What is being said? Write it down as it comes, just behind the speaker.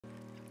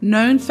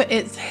Known for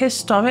its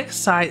historic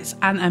sites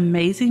and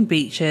amazing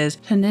beaches,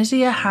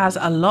 Tunisia has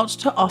a lot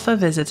to offer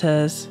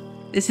visitors.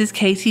 This is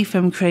Katie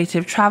from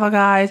Creative Travel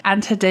Guide,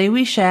 and today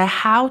we share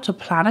how to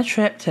plan a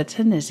trip to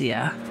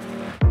Tunisia.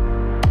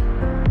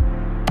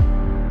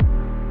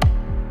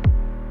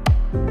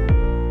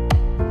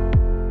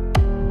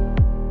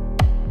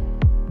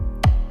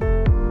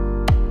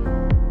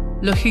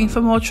 Looking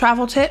for more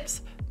travel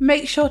tips?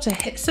 Make sure to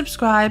hit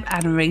subscribe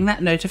and ring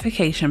that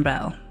notification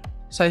bell.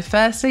 So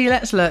firstly,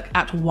 let's look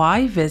at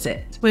why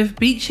visit. With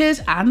beaches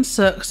and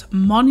souks,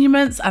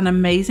 monuments and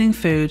amazing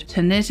food,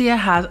 Tunisia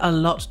has a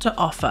lot to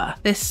offer.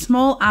 This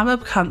small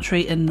Arab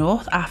country in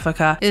North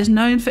Africa is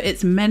known for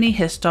its many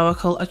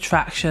historical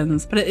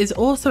attractions, but it is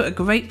also a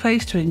great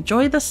place to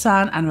enjoy the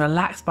sun and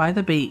relax by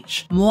the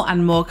beach. More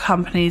and more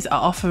companies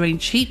are offering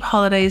cheap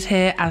holidays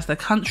here as the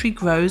country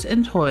grows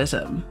in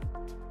tourism.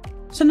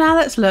 So now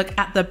let's look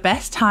at the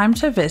best time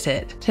to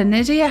visit.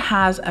 Tunisia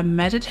has a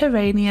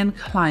Mediterranean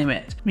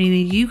climate,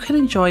 meaning you can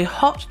enjoy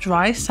hot,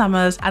 dry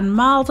summers and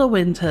milder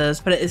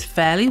winters, but it is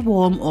fairly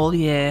warm all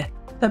year.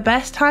 The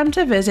best time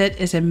to visit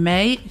is in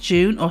May,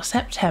 June or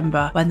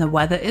September when the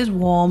weather is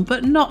warm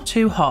but not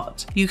too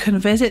hot. You can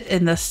visit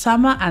in the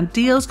summer and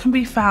deals can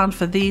be found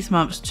for these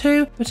months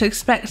too, but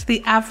expect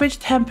the average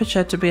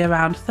temperature to be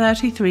around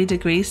 33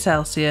 degrees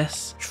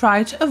Celsius.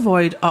 Try to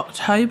avoid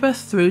October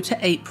through to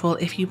April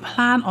if you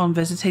plan on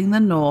visiting the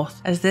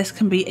north, as this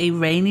can be a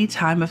rainy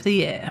time of the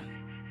year.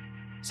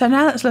 So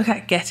now let's look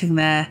at getting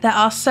there. There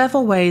are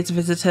several ways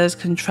visitors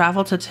can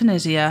travel to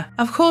Tunisia.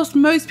 Of course,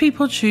 most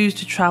people choose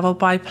to travel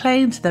by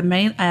plane to the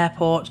main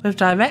airport, with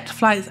direct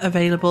flights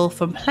available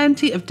from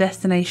plenty of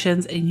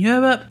destinations in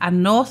Europe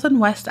and North and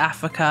West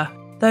Africa.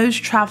 Those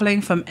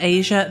travelling from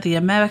Asia, the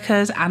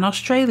Americas and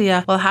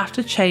Australia will have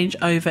to change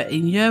over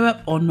in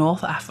Europe or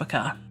North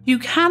Africa. You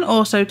can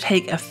also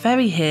take a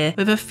ferry here,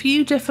 with a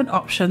few different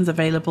options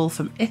available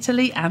from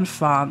Italy and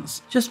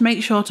France. Just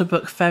make sure to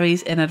book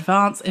ferries in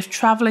advance if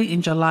travelling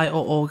in July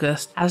or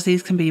August, as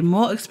these can be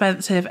more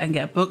expensive and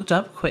get booked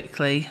up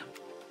quickly.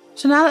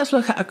 So now let's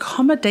look at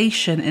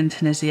accommodation in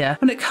Tunisia.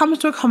 When it comes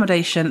to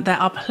accommodation, there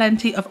are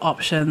plenty of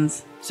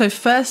options. So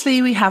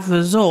firstly, we have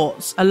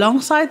resorts.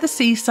 Alongside the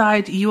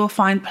seaside, you will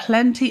find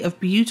plenty of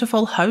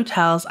beautiful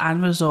hotels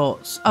and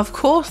resorts. Of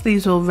course,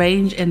 these will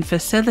range in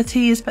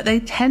facilities, but they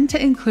tend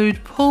to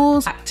include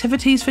pools,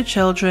 activities for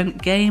children,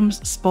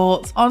 games,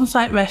 sports,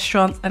 on-site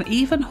restaurants, and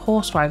even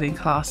horse riding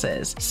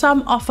classes.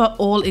 Some offer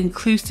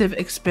all-inclusive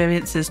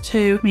experiences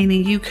too,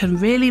 meaning you can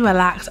really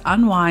relax,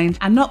 unwind,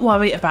 and not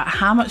worry about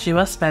how much you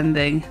are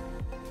spending.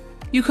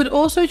 You could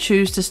also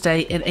choose to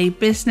stay in a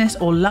business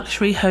or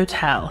luxury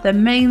hotel. The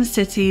main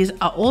cities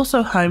are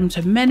also home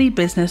to many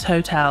business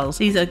hotels.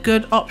 These are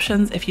good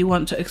options if you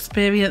want to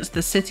experience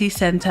the city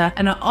centre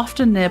and are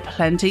often near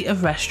plenty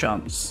of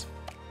restaurants.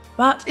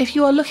 But if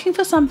you are looking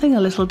for something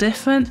a little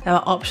different, there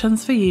are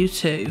options for you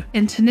too.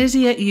 In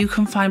Tunisia, you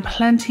can find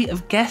plenty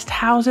of guest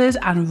houses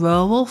and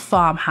rural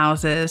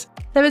farmhouses.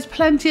 There is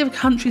plenty of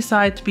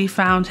countryside to be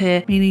found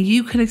here, meaning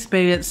you can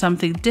experience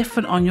something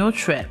different on your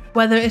trip.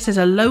 Whether it is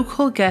a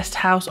local guest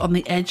house on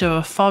the edge of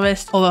a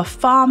forest or a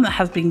farm that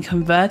has been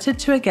converted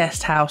to a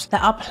guest house, there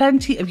are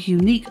plenty of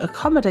unique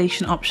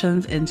accommodation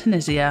options in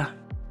Tunisia.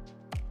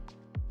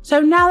 So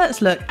now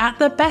let's look at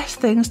the best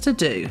things to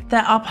do.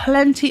 There are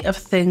plenty of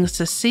things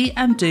to see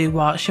and do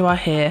whilst you are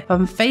here,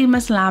 from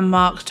famous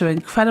landmarks to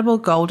incredible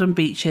golden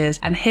beaches,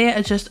 and here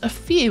are just a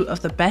few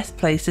of the best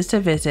places to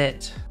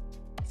visit.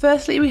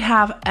 Firstly, we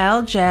have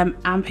El Jem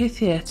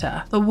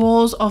Amphitheatre. The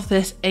walls of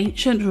this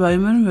ancient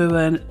Roman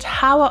ruin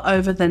tower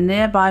over the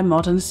nearby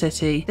modern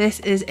city. This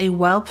is a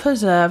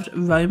well-preserved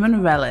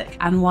Roman relic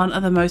and one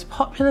of the most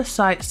popular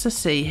sights to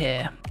see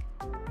here.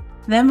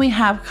 Then we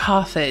have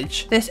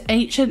Carthage. This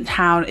ancient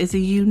town is a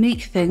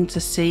unique thing to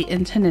see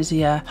in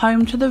Tunisia,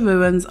 home to the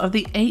ruins of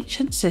the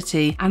ancient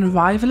city and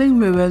rivaling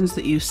ruins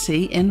that you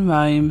see in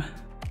Rome.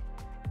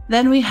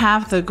 Then we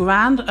have the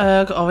Grand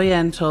Erg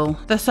Oriental.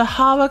 The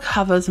Sahara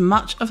covers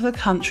much of the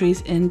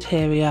country's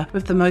interior,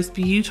 with the most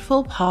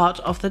beautiful part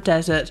of the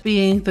desert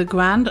being the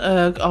Grand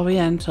Erg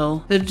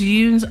Oriental. The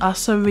dunes are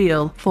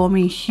surreal,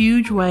 forming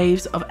huge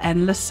waves of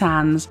endless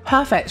sands,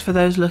 perfect for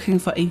those looking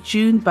for a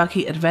dune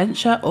buggy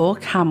adventure or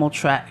camel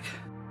trek.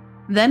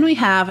 Then we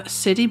have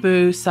Sidi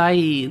Bou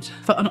Said.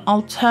 For an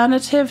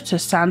alternative to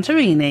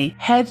Santorini,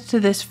 head to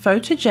this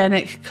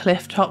photogenic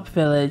clifftop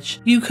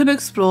village. You can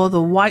explore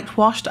the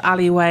whitewashed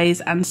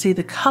alleyways and see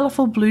the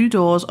colourful blue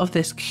doors of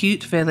this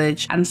cute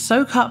village and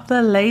soak up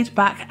the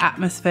laid-back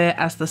atmosphere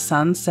as the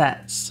sun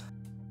sets.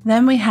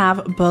 Then we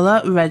have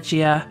Bulla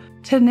Regia.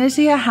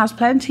 Tunisia has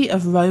plenty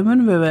of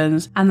Roman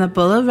ruins, and the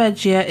Bulla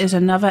Regia is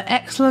another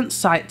excellent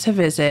site to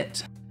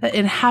visit. The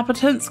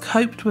inhabitants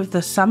coped with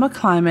the summer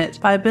climate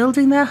by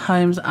building their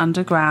homes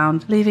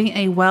underground, leaving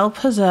a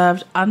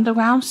well-preserved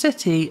underground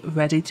city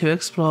ready to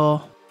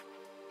explore.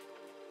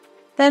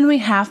 Then we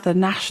have the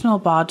National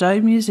Bardo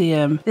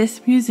Museum.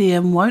 This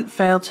museum won't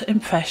fail to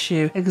impress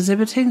you,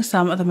 exhibiting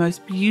some of the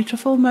most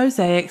beautiful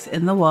mosaics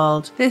in the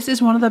world. This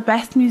is one of the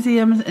best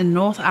museums in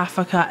North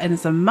Africa and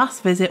is a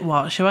must visit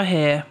whilst you are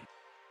here.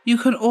 You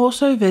can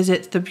also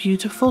visit the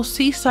beautiful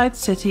seaside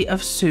city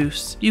of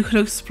Sousse. You can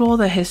explore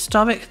the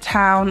historic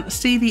town,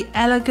 see the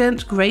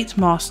elegant Great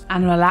Mosque,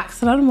 and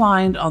relax and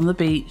unwind on the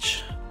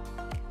beach.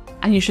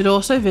 And you should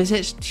also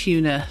visit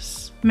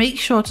Tunis. Make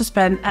sure to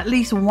spend at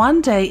least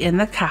one day in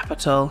the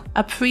capital.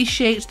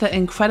 Appreciate the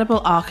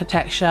incredible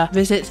architecture,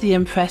 visit the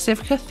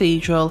impressive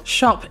cathedral,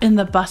 shop in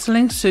the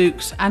bustling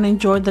souks, and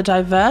enjoy the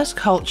diverse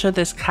culture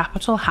this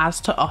capital has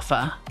to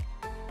offer.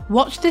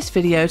 Watch this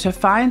video to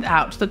find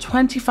out the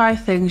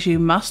 25 things you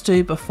must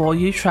do before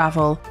you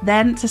travel.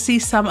 Then, to see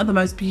some of the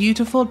most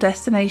beautiful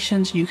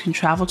destinations you can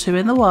travel to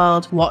in the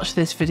world, watch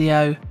this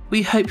video.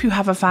 We hope you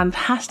have a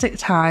fantastic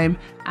time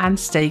and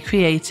stay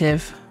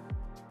creative.